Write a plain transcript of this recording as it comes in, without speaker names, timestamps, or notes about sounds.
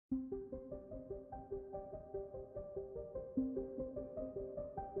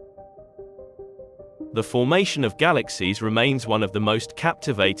The formation of galaxies remains one of the most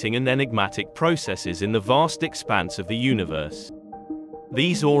captivating and enigmatic processes in the vast expanse of the universe.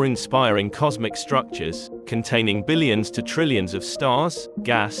 These awe-inspiring cosmic structures, containing billions to trillions of stars,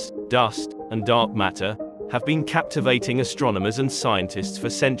 gas, dust, and dark matter, have been captivating astronomers and scientists for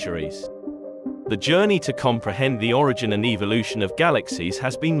centuries. The journey to comprehend the origin and evolution of galaxies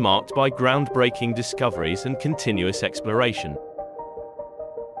has been marked by groundbreaking discoveries and continuous exploration.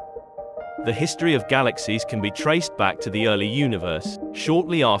 The history of galaxies can be traced back to the early universe,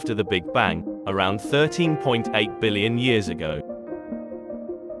 shortly after the Big Bang, around 13.8 billion years ago.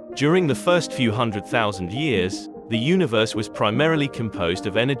 During the first few 100,000 years, the universe was primarily composed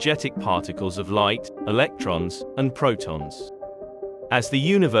of energetic particles of light, electrons, and protons. As the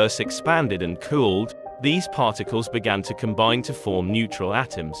universe expanded and cooled, these particles began to combine to form neutral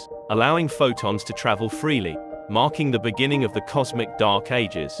atoms, allowing photons to travel freely, marking the beginning of the cosmic dark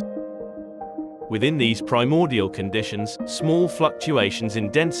ages. Within these primordial conditions, small fluctuations in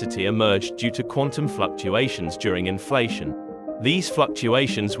density emerged due to quantum fluctuations during inflation. These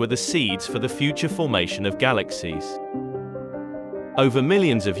fluctuations were the seeds for the future formation of galaxies. Over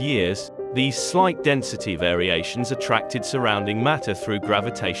millions of years, these slight density variations attracted surrounding matter through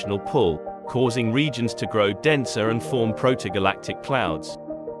gravitational pull, causing regions to grow denser and form protogalactic clouds.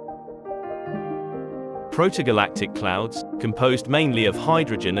 Protogalactic clouds, composed mainly of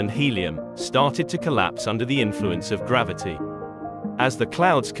hydrogen and helium, started to collapse under the influence of gravity. As the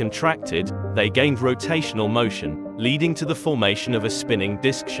clouds contracted, they gained rotational motion, leading to the formation of a spinning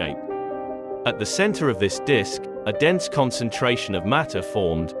disk shape. At the center of this disk, a dense concentration of matter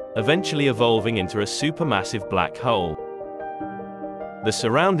formed, eventually evolving into a supermassive black hole. The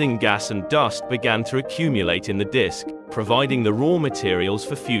surrounding gas and dust began to accumulate in the disk, providing the raw materials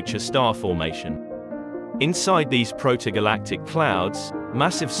for future star formation. Inside these protogalactic clouds,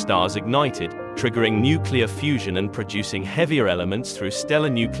 massive stars ignited, triggering nuclear fusion and producing heavier elements through stellar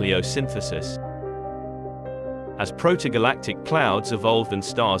nucleosynthesis. As protogalactic clouds evolved and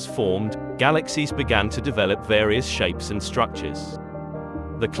stars formed, galaxies began to develop various shapes and structures.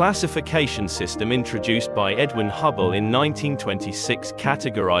 The classification system introduced by Edwin Hubble in 1926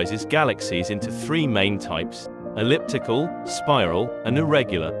 categorizes galaxies into three main types: elliptical, spiral, and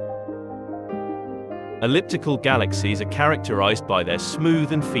irregular. Elliptical galaxies are characterized by their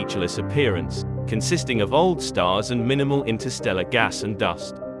smooth and featureless appearance, consisting of old stars and minimal interstellar gas and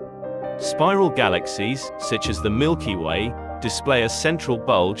dust. Spiral galaxies, such as the Milky Way, display a central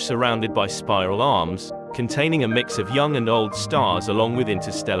bulge surrounded by spiral arms, containing a mix of young and old stars along with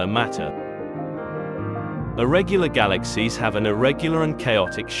interstellar matter. Irregular galaxies have an irregular and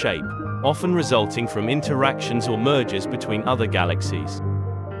chaotic shape, often resulting from interactions or mergers between other galaxies.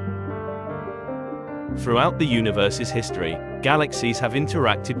 Throughout the universe's history, galaxies have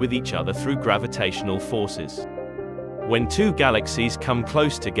interacted with each other through gravitational forces. When two galaxies come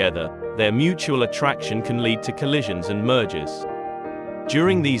close together, their mutual attraction can lead to collisions and mergers.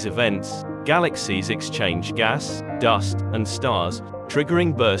 During these events, galaxies exchange gas, dust, and stars,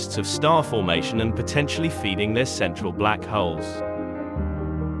 triggering bursts of star formation and potentially feeding their central black holes.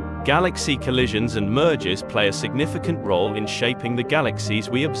 Galaxy collisions and mergers play a significant role in shaping the galaxies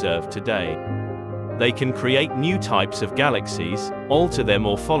we observe today. They can create new types of galaxies, alter their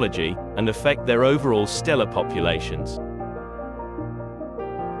morphology, and affect their overall stellar populations.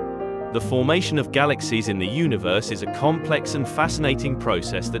 The formation of galaxies in the universe is a complex and fascinating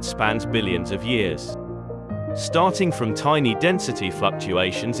process that spans billions of years. Starting from tiny density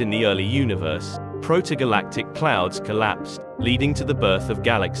fluctuations in the early universe, protogalactic clouds collapsed, leading to the birth of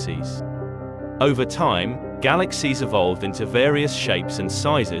galaxies. Over time, galaxies evolved into various shapes and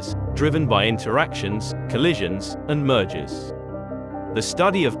sizes, driven by interactions, collisions, and mergers. The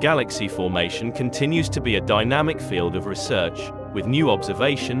study of galaxy formation continues to be a dynamic field of research, with new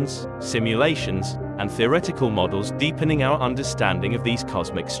observations, simulations, and theoretical models deepening our understanding of these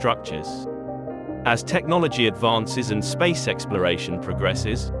cosmic structures. As technology advances and space exploration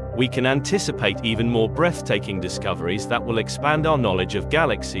progresses, we can anticipate even more breathtaking discoveries that will expand our knowledge of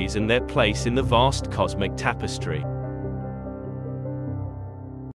galaxies and their place in the vast cosmic tapestry.